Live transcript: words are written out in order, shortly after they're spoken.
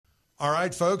All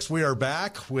right, folks, we are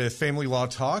back with Family Law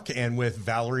Talk and with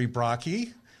Valerie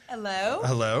Brockie. Hello.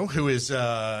 Hello, who is,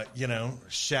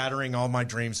 shattering all my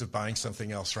dreams of buying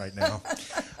something else right now.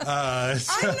 I'm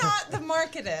not, the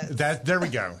market is. There we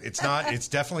go. It's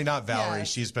definitely not Valerie. Yes,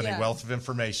 She's been a wealth of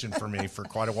information for me for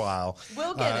quite a while.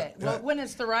 We'll get it. Well, when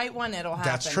it's the right one, it'll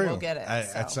happen. That's true. We'll get it.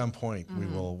 At some point, we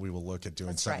will look at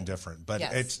doing something different. But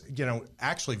it's,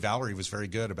 actually Valerie was very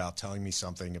good about telling me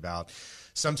something about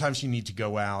sometimes you need to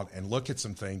go out and look at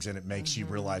some things, and it makes you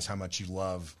realize how much you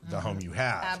love the home you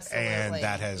have. Absolutely. And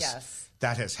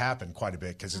that has happened quite a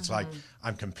bit, because it's like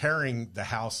I'm comparing the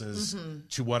houses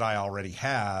to what I already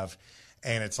have,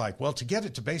 and it's like, well, to get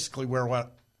it to basically where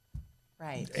what.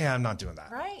 Right. Yeah, I'm not doing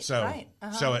that. Right. So,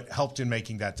 so it helped in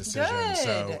making that decision.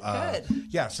 Good.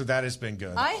 Yeah. So that has been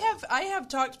good. I have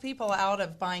talked people out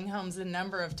of buying homes a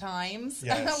number of times,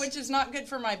 which is not good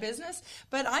for my business.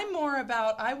 But I'm more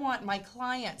about, I want my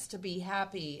clients to be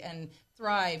happy and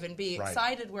thrive and be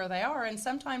excited where they are. And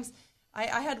sometimes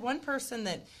I had one person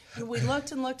that we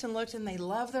looked and looked and looked, and they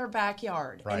love their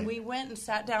backyard. Right. And we went and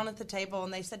sat down at the table,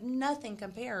 and they said, nothing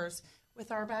compares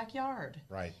with our backyard.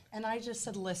 Right. And I just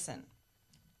said, listen,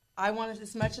 I want it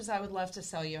as much as I would love to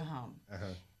sell you a home.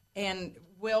 And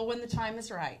will when the time is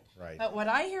right. But what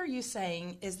I hear you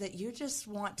saying is that you just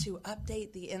want to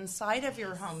update the inside of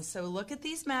your home. So look at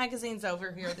these magazines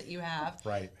over here that you have.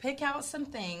 Pick out some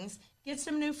things, get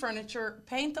some new furniture,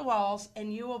 paint the walls,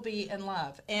 and you will be in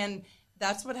love. And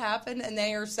that's what happened, and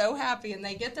they are so happy, and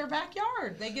they get their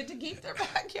backyard. They get to keep their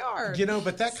backyard.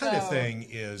 But that kind of thing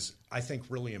is, I think,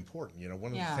 really important.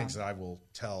 One of the things that I will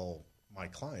tell my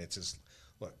clients is,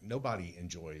 look, nobody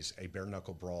enjoys a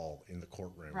bare-knuckle brawl in the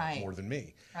courtroom more than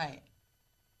me.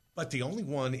 But the only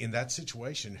one in that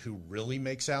situation who really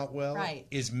makes out well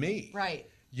is me.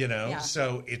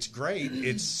 So it's great.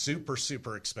 It's super,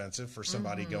 super expensive for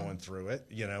somebody going through it,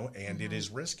 and it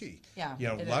is risky.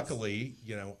 Luckily,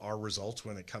 our results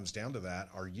when it comes down to that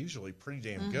are usually pretty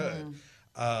damn good.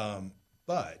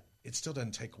 But it still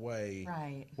doesn't take away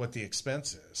what the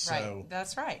expense is. So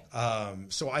that's right.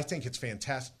 So I think it's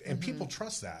fantastic, and people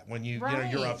trust that when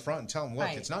you're up front and tell them, look,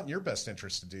 it's not in your best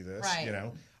interest to do this.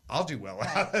 I'll do well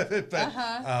out of it,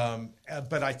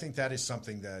 but I think that is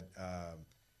something that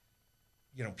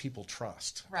people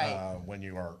trust when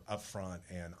you are upfront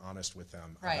and honest with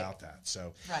them about that.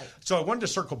 So I wanted to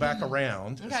circle back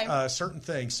around certain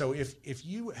things. So if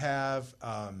you have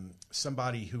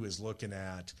somebody who is looking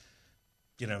at,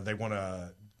 they're going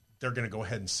to go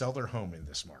ahead and sell their home in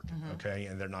this market,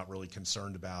 and they're not really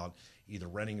concerned about either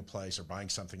renting a place or buying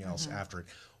something else after it.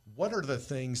 What are the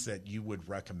things that you would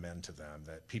recommend to them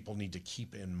that people need to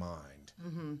keep in mind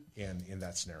in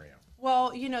that scenario? Well,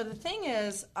 the thing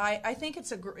is, I think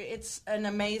it's an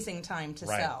amazing time to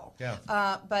sell.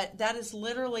 But that is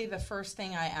literally the first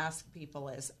thing I ask people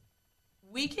is,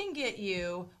 we can get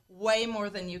you way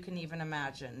more than you can even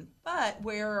imagine, but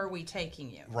where are we taking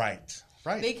you? Right.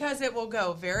 Because it will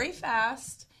go very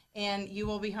fast, and you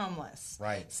will be homeless.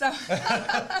 So,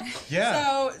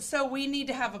 so we need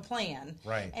to have a plan.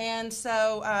 And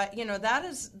so, that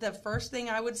is the first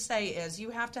thing I would say is you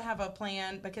have to have a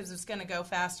plan, because it's going to go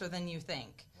faster than you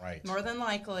think. More than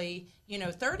likely,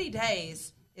 30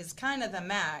 days is kind of the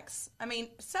max. I mean,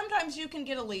 sometimes you can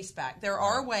get a lease back. There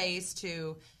are ways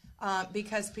to,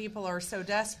 because people are so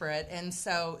desperate, and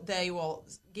so they will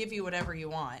give you whatever you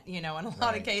want, in a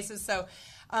lot of cases. So,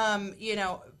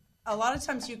 a lot of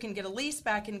times you can get a lease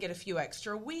back and get a few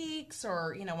extra weeks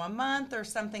or, a month or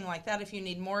something like that if you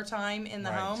need more time in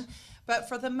the home. But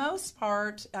for the most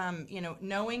part,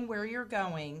 knowing where you're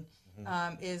going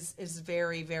is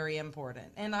very, very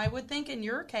important. And I would think in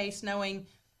your case, knowing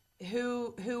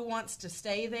who wants to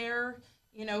stay there,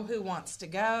 who wants to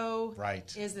go.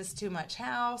 Is this too much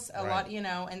house? A lot,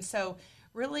 and so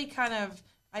really kind of,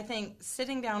 I think,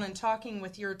 sitting down and talking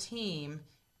with your team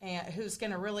and who's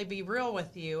going to really be real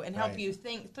with you and help you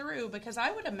think through, because I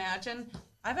would imagine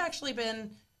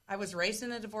I was raised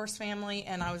in a divorced family,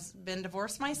 and been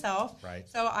divorced myself.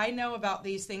 So I know about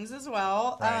these things as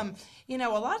well. A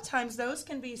lot of times those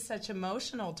can be such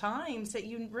emotional times that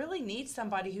you really need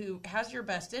somebody who has your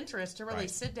best interest to really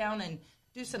sit down and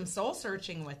do some soul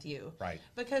searching with you.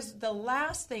 Because the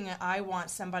last thing I want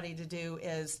somebody to do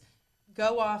is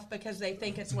go off because they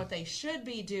think it's what they should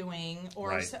be doing,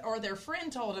 or their friend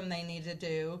told them they need to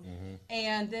do,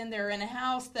 and then they're in a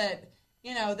house that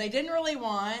they didn't really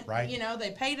want,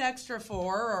 they paid extra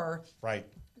for, or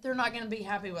they're not going to be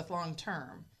happy with long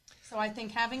term. So I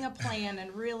think having a plan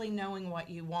and really knowing what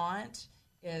you want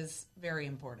is very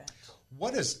important.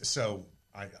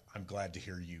 I'm glad to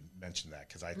hear you mention that,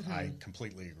 because I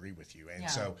completely agree with you. And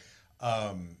so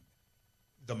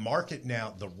the market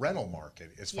now, the rental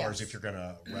market, as far as if you're going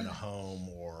to rent a home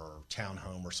or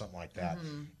townhome or something like that,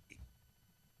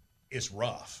 is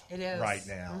rough. It is right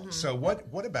now. So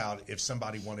what about if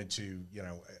somebody wanted to,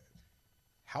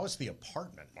 how is the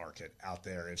apartment market out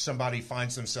there? If somebody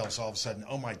finds themselves all of a sudden,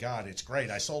 oh my God, it's great,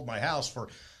 I sold my house for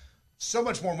so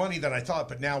much more money than I thought,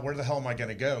 but now where the hell am I going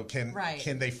to go?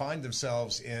 Can they find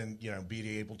themselves in, being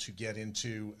able to get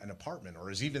into an apartment, or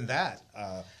is even that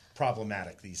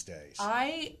problematic these days?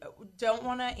 I don't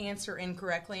want to answer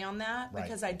incorrectly on that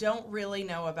because I don't really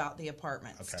know about the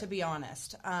apartments, to be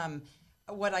honest.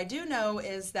 What I do know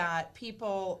is that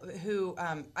people who,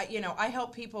 I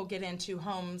help people get into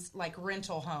homes like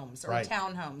rental homes or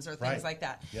townhomes or things like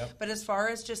that. Yep. But as far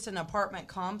as just an apartment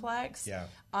complex,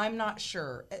 I'm not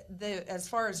sure. As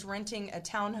far as renting a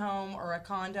townhome or a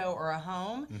condo or a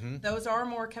home, those are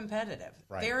more competitive,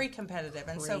 very competitive.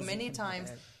 And so many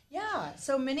times,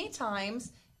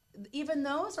 even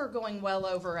those are going well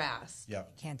over ask.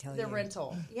 Yep. Can't tell the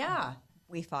rental. Yeah.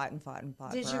 We fought and fought.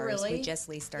 Did for you ours. really? We just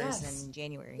leased ours in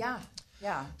January.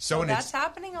 Yeah. So that's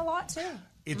happening a lot too.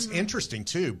 It's interesting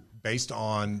too, based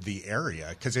on the area,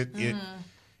 because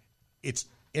it's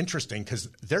interesting because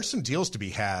there's some deals to be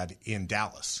had in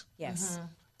Dallas. Yes.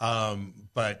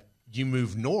 But you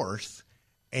move north,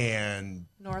 and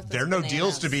there are no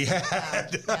deals to be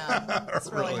had.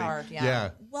 It's really hard.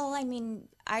 Yeah. Well, I mean,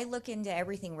 I look into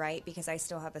everything, right? Because I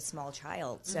still have a small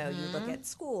child. So you look at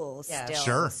schools still.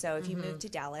 Sure. So if you move to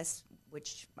Dallas,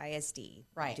 which ISD,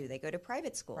 do they go to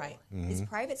private school? Right. Is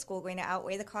private school going to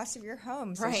outweigh the cost of your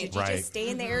home? So should you just stay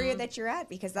in the area that you're at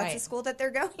because that's the school that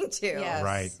they're going to? Yes.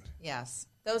 Right. Yes.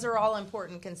 Those are all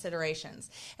important considerations.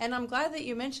 And I'm glad that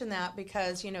you mentioned that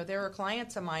because, there are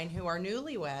clients of mine who are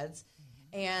newlyweds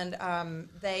and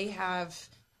they have...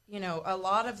 a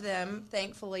lot of them,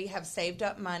 thankfully, have saved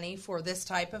up money for this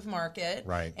type of market.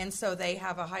 Right. And so they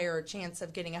have a higher chance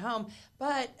of getting a home.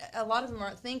 But a lot of them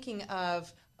aren't thinking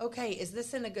of, okay, is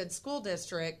this in a good school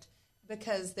district?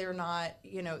 Because they're not,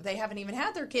 they haven't even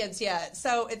had their kids yet.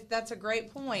 So that's a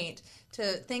great point to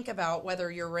think about whether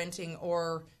you're renting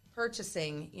or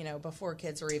purchasing, before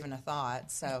kids are even a thought.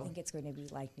 So I think it's going to be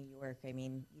like New York. I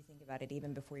mean, you think about it,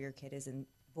 even before your kid isn't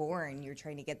born, you're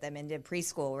trying to get them into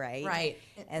preschool, right? Right.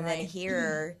 And then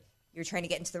here, you're trying to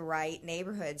get into the right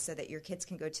neighborhood so that your kids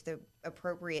can go to the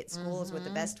appropriate schools with the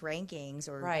best rankings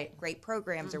or great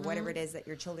programs or whatever it is that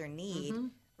your children need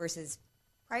versus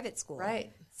private school.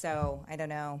 Right. So I don't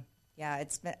know. Yeah,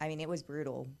 it was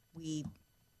brutal. We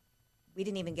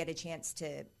didn't even get a chance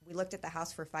to. We looked at the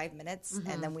house for 5 minutes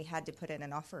and then we had to put in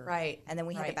an offer. Right. And then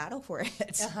we had to battle for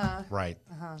it. Right.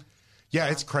 Yeah,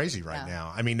 it's crazy right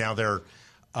now. I mean, now they're.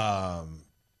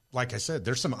 Like I said,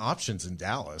 there's some options in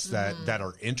Dallas that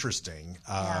are interesting.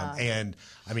 And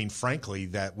I mean, frankly,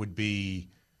 that would be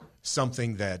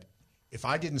something that if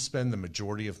I didn't spend the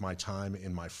majority of my time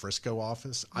in my Frisco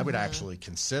office, I would actually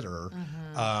consider,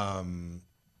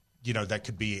 that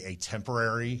could be a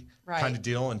temporary kind of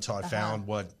deal until I found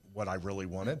what I really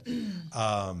wanted.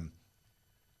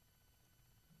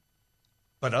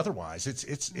 But otherwise,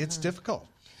 it's difficult.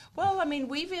 Well, I mean,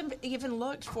 we've even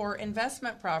looked for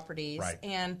investment properties,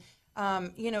 and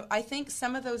I think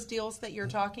some of those deals that you're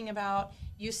talking about,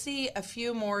 you see a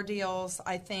few more deals,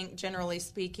 I think, generally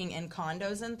speaking, in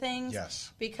condos and things.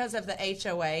 Yes. Because of the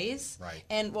HOAs. Right.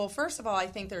 And, well, first of all, I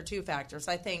think there are two factors.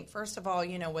 I think, first of all,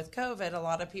 with COVID, a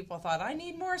lot of people thought, I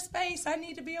need more space. I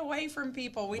need to be away from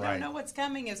people. We don't know what's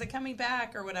coming. Is it coming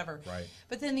back or whatever? Right.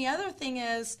 But then the other thing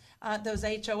is those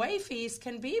HOA fees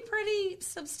can be pretty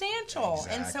substantial.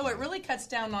 Exactly. And so it really cuts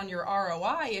down on your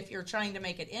ROI if you're trying to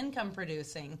make it income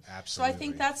producing. Absolutely. So I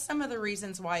think that's some of the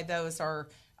reasons why those are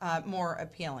more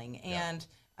appealing. And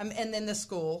then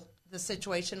the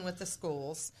situation with the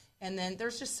schools. And then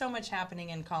there's just so much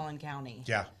happening in Collin County.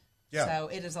 Yeah. So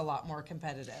it is a lot more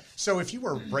competitive. So if you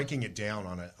were breaking it down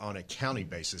on a county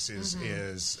basis,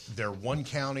 is there one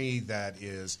county that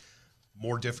is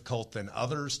more difficult than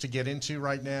others to get into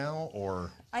right now, or?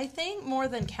 I think more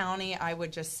than county, I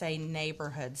would just say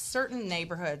neighborhoods, certain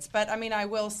neighborhoods. But I mean, I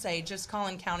will say just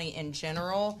Collin County in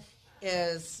general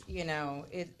is,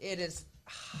 it is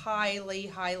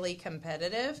highly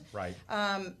competitive. Right.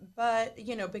 But,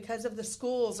 because of the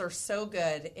schools are so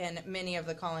good in many of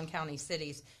the Collin County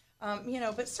cities,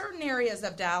 but certain areas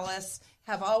of Dallas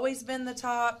have always been the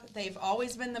top. They've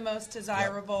always been the most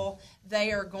desirable. Yep.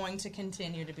 They are going to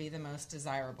continue to be the most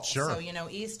desirable. Sure. So,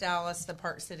 East Dallas, the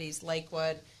Park Cities,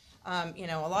 Lakewood, a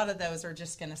lot of those are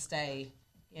just going to stay,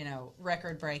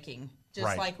 record breaking,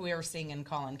 just like we are seeing in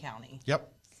Collin County.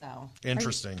 Yep. So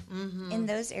interesting. In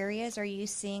those areas, are you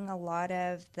seeing a lot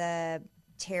of the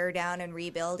tear down and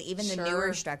rebuild, even the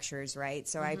newer structures, right?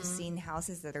 So I've seen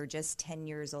houses that are just 10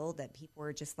 years old that people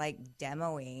are just like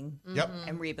demoing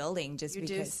and rebuilding just because.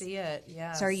 You do see it,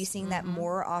 yeah. So are you seeing that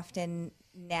more often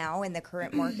now in the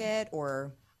current market,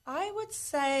 or? I would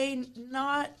say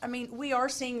not. I mean, we are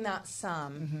seeing that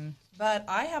some, but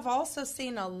I have also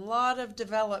seen a lot of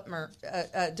developers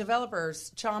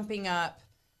chomping up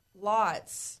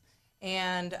lots.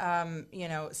 And, and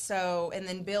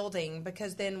then building,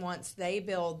 because then once they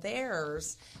build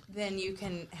theirs, then you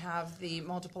can have the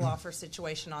multiple offer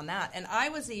situation on that. And I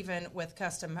was even with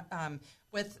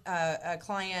with a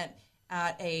client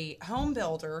at a home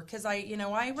builder, because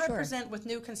I represent with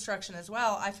new construction as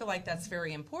well. I feel like that's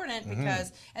very important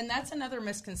because, and that's another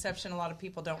misconception a lot of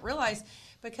people don't realize,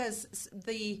 because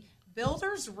the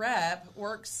builder's rep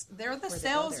works, they're the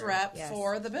sales rep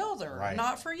for the builder,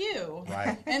 not for you.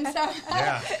 Right. And so,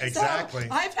 yeah, exactly. So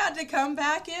I've had to come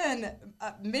back in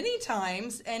many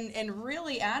times and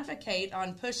really advocate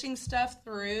on pushing stuff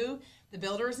through. The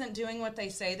builder isn't doing what they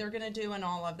say they're going to do and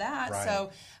all of that. Right.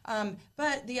 So,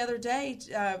 but the other day,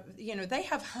 they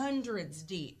have hundreds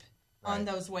deep on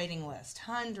those waiting lists,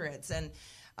 hundreds. And,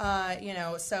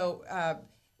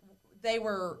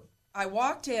 I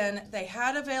walked in, they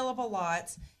had available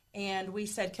lots, and we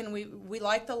said, we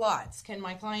like the lots. Can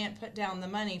my client put down the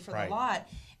money for the lot?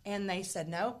 And they said,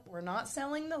 nope, we're not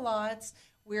selling the lots.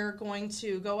 We're going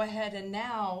to go ahead and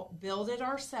now build it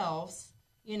ourselves,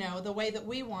 the way that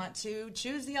we want to,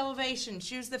 choose the elevation,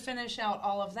 choose the finish out,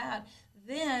 all of that.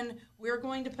 Then we're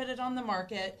going to put it on the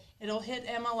market. It'll hit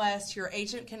MLS. Your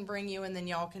agent can bring you, and then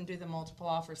y'all can do the multiple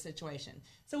offer situation.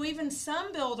 So even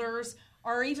some builders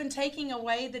are even taking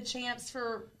away the chance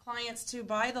for clients to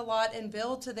buy the lot and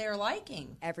build to their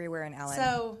liking. Everywhere in Ellen.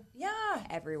 So, yeah.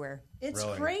 Everywhere. It's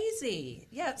crazy.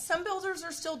 Yeah, some builders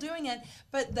are still doing it,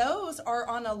 but those are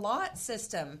on a lot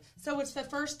system. So it's the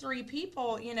first 3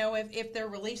 people, if they're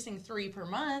releasing 3 per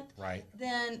month,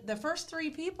 then the first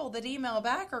 3 people that email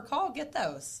back or call get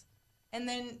those. And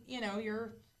then,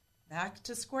 you're back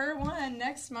to square one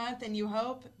next month, and you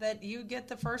hope that you get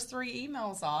the first 3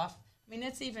 emails off. I mean,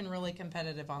 it's even really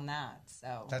competitive on that.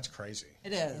 So that's crazy.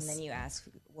 It is. And then you ask,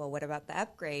 well, what about the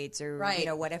upgrades? Or,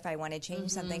 what if I want to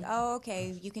change something? Oh,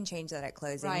 okay, you can change that at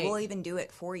closing. We'll even do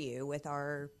it for you with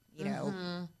our,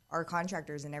 our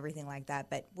contractors and everything like that.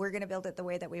 But we're going to build it the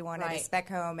way that we want it, a spec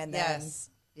home. And then.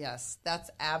 Yes, that's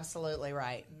absolutely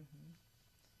right.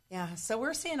 Yeah, so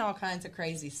we're seeing all kinds of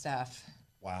crazy stuff.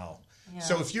 Wow. Yeah.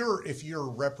 So if you're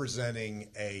representing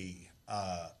a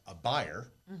buyer,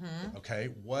 okay,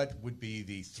 what would be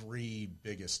the 3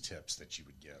 biggest tips that you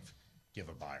would give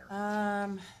a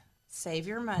buyer? Save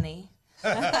your money.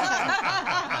 Tip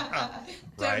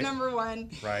number 1.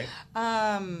 Right.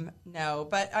 No,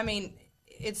 but I mean,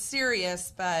 it's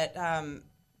serious, but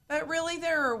really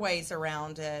there are ways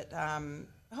around it.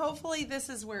 Hopefully this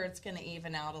is where it's going to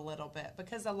even out a little bit,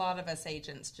 because a lot of us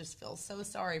agents just feel so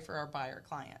sorry for our buyer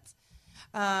clients.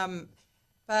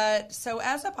 But so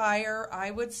as a buyer, I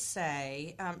would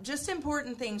say just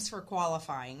important things for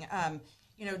qualifying.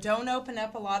 Don't open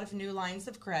up a lot of new lines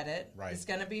of credit. Right. Is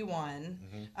going to be one,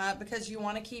 because you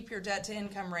want to keep your debt to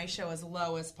income ratio as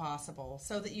low as possible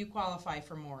so that you qualify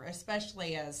for more,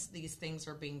 especially as these things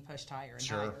are being pushed higher and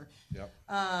higher. Yep.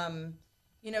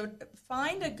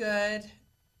 Find a good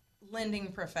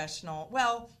lending professional.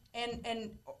 Well,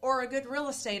 or a good real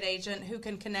estate agent who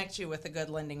can connect you with a good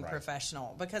lending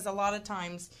professional, because a lot of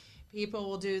times people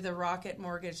will do the Rocket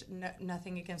Mortgage.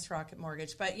 Nothing against Rocket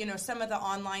Mortgage, but some of the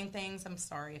online things. I'm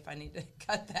sorry if I need to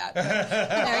cut that.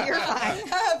 No, you're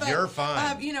fine. You're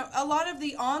fine. A lot of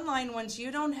the online ones,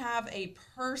 you don't have a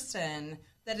person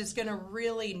that is going to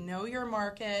really know your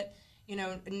market.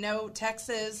 Know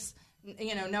Texas.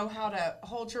 Know how to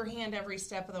hold your hand every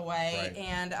step of the way. Right.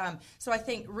 And so I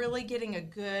think really getting a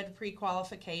good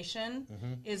pre-qualification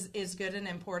is good and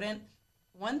important.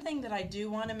 One thing that I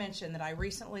do want to mention that I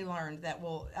recently learned that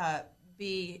will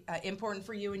be important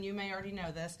for you, and you may already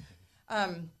know this,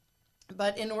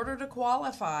 but in order to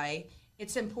qualify,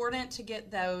 it's important to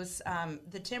get those,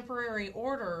 the temporary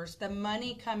orders, the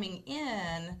money coming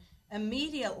in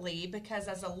immediately, because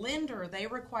as a lender, they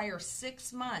require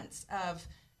 6 months of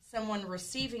someone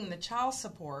receiving the child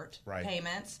support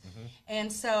payments.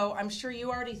 And so I'm sure you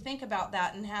already think about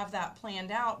that and have that planned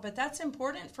out, but that's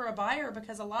important for a buyer,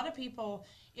 because a lot of people,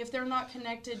 if they're not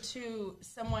connected to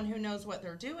someone who knows what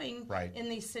they're doing in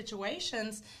these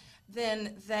situations,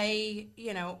 then they,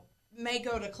 may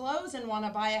go to close and want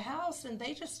to buy a house, and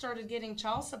they just started getting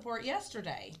child support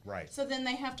yesterday. Right. So then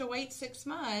they have to wait 6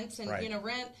 months and,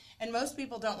 rent, and most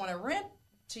people don't want to rent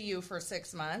to you for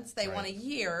 6 months. They want a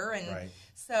year. And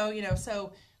so,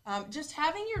 so Just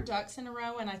having your ducks in a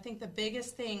row, and I think the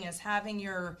biggest thing is having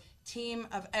your team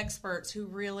of experts who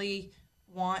really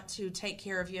want to take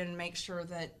care of you and make sure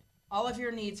that all of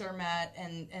your needs are met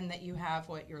and that you have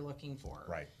what you're looking for.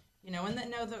 Right. You know, and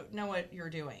that know what you're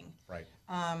doing. Right.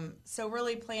 So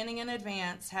really planning in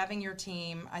advance, having your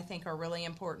team, I think, are really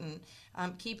important.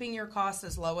 Keeping your costs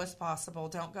as low as possible.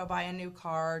 Don't go buy a new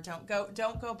car. Don't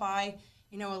go buy,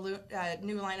 you know, a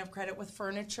new line of credit with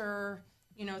furniture.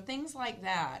 You know, things like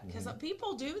that, because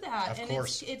people do that, and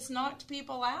it's knocked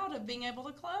people out of being able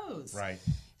to close. Right.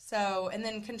 So, and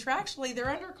then contractually, they're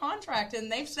under contract,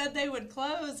 and they've said they would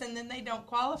close, and then they don't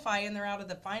qualify, and they're out of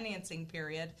the financing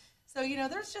period. So, you know,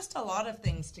 there's just a lot of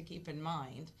things to keep in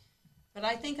mind. But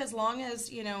I think as long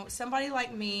as, you know, somebody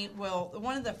like me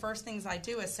one of the first things I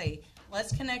do is say,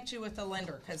 let's connect you with a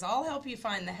lender, because I'll help you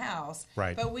find the house.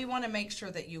 Right. But we want to make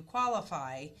sure that you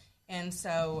qualify, and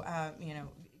so, you know,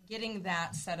 getting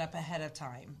that set up ahead of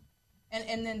time.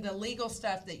 And then the legal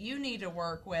stuff that you need to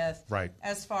work with, right,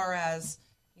 as far as,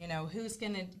 you know, who's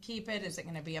going to keep it? Is it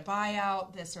going to be a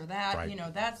buyout, this or that? Right. You know,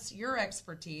 that's your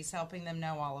expertise, helping them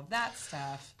know all of that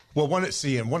stuff. Well, one of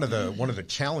the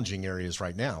challenging areas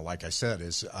right now, like I said,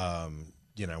 is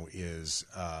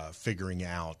figuring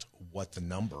out what the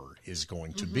number is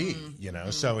going to be. You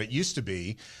know, so it used to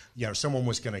be, you know, someone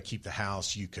was going to keep the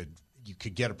house, you could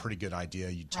get a pretty good idea.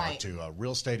 You'd talk to a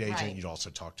real estate agent. Right. You'd also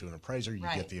talk to an appraiser. You'd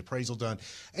get the appraisal done.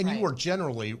 And you were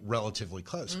generally relatively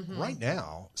close. Right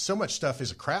now, so much stuff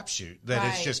is a crapshoot that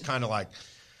it's just kind of like,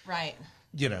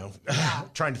 you know,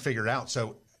 trying to figure it out.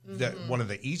 So one of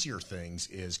the easier things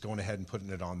is going ahead and putting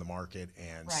it on the market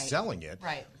and selling it.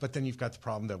 Right. But then you've got the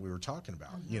problem that we were talking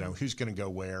about. You know, who's going to go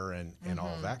where and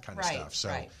all of that kind of stuff.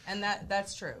 So, and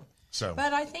that's true. So,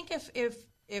 but I think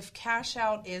if cash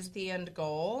out is the end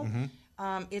goal,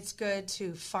 it's good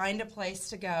to find a place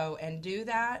to go and do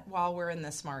that while we're in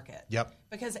this market. Yep.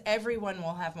 Because everyone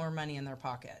will have more money in their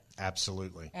pocket.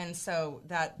 Absolutely. And so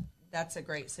that's a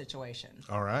great situation.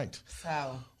 All right.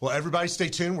 So, well, everybody stay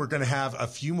tuned. We're going to have a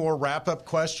few more wrap-up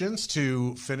questions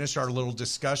to finish our little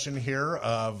discussion here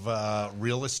of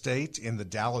real estate in the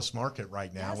Dallas market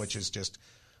right now, which is just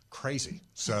crazy.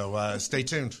 So stay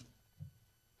tuned.